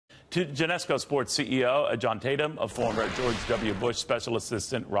To Genesco Sports CEO John Tatum, a former George W. Bush Special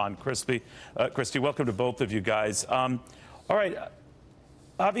Assistant Ron Christie. Christie, welcome to both of you guys. All right.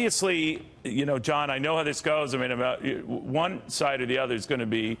 Obviously, you know, John, I know how this goes. I mean, about one side or the other is going to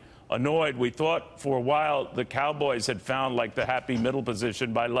be annoyed. We thought for a while the Cowboys had found like the happy middle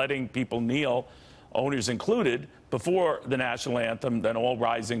position by letting people kneel, owners included, before the national anthem, then all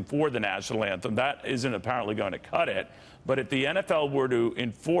rising for the national anthem. That isn't apparently going to cut it. But if the NFL were to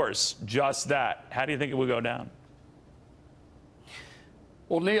enforce just that, how do you think it would go down?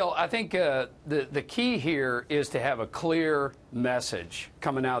 Well, Neil, I think the key here is to have a clear message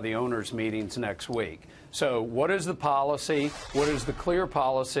coming out of the owners' meetings next week. So what is the policy? What is the clear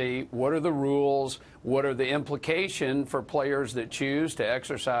policy? What are the rules? What are the implications for players that choose to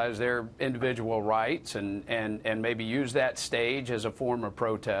exercise their individual rights and maybe use that stage as a form of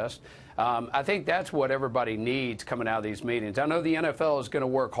protest? I think that's what everybody needs coming out of these meetings. I know the NFL is going to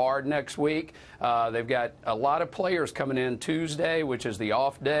work hard next week. They've got a lot of players coming in Tuesday, which is the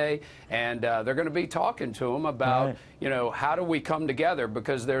off day, and they're going to be talking to them about, you know, how do we come together?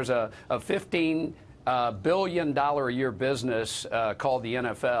 Because there's a $15 billion a year business called the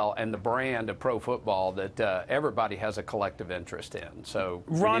NFL and the brand of pro football that everybody has a collective interest in. So,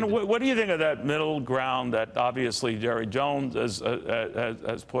 Ron, what do you think of that middle ground that obviously Jerry Jones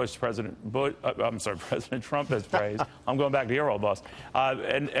has pushed, President Trump has praised? I'm going back to your old boss,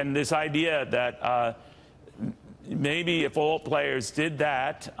 and this idea that maybe if all players did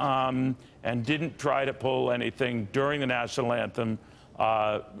that and didn't try to pull anything during the national anthem,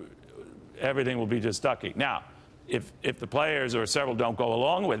 everything will be just ducky. Now, if the players or several don't go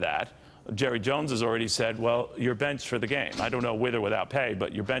along with that, Jerry Jones has already said, well, you're benched for the game. I don't know with or without pay,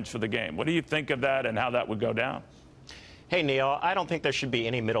 but you're benched for the game. What do you think of that and how that would go down? Hey, Neil, I don't think there should be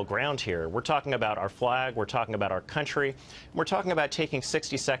any middle ground here. We're talking about our flag, we're talking about our country, we're talking about taking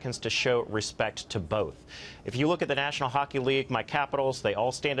 60 seconds to show respect to both. If you look at the National Hockey League, my Capitals, they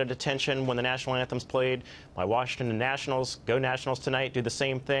all stand at attention when the national anthem's played. My Washington Nationals, go Nationals tonight, do the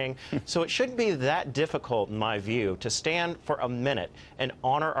same thing. So it shouldn't be that difficult, in my view, to stand for a minute and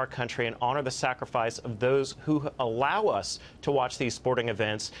honor our country and honor the sacrifice of those who allow us to watch these sporting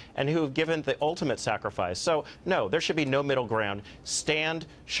events and who have given the ultimate sacrifice. So, no, there should be no middle ground. Stand,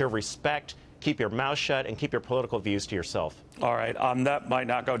 show respect, keep your mouth shut, and keep your political views to yourself. All right. That might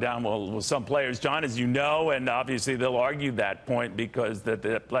not go down well with some players, John, as you know, and obviously they'll argue that point because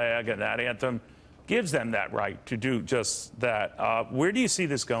the flag and that anthem gives them that right to do just that. Where do you see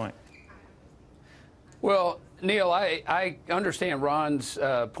this going? Well, Neil, I understand Ron's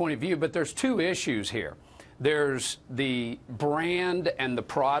point of view, but there's two issues here. There's the brand and the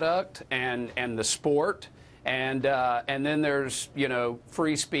product and the sport. And then there's, you know,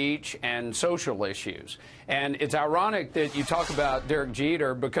 free speech and social issues. And it's ironic that you talk about Derek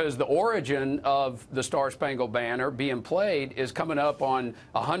Jeter because the origin of the Star-Spangled Banner being played is coming up on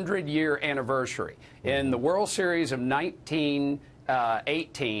a 100-year anniversary. In the World Series of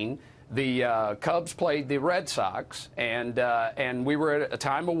 1918, the Cubs played the Red Sox, and we were at a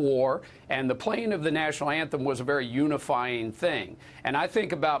time of war, and the playing of the national anthem was a very unifying thing. And I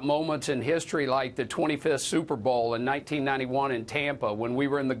think about moments in history like the 25th Super Bowl in 1991 in Tampa when we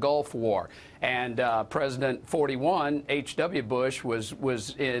were in the Gulf War, and President 41, H.W. Bush,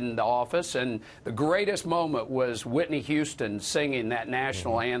 was in the office, and the greatest moment was Whitney Houston singing that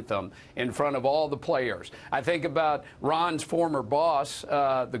national anthem in front of all the players. I think about Ron's former boss,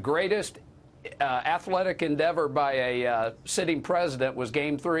 the greatest athletic endeavor by a sitting president was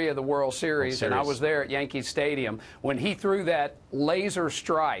Game 3 of the World Series, and I was there at Yankee Stadium when he threw that laser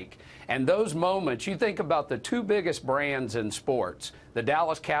strike. And those moments, you think about the two biggest brands in sports, the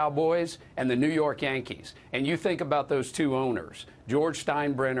Dallas Cowboys and the New York Yankees, and you think about those two owners, George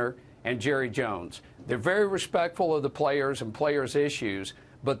Steinbrenner and Jerry Jones. They're very respectful of the players and players' issues,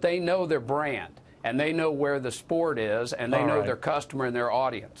 but they know their brand. And they know where the sport is, and they know their customer and their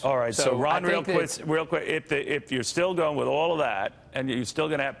audience. All right, so Ron, real quick, if you're still going with all of that, and you're still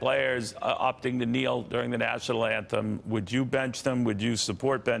going to have players opting to kneel during the national anthem, would you bench them? Would you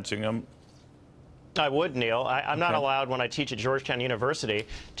support benching them? I would, Neil. I'm not allowed, when I teach at Georgetown University,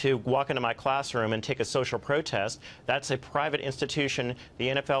 to walk into my classroom and take a social protest. That's a private institution. The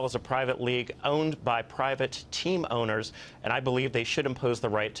NFL is a private league owned by private team owners, and I believe they should impose the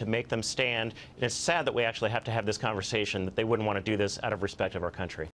right to make them stand. And it's sad that we actually have to have this conversation, that they wouldn't want to do this out of respect of our country.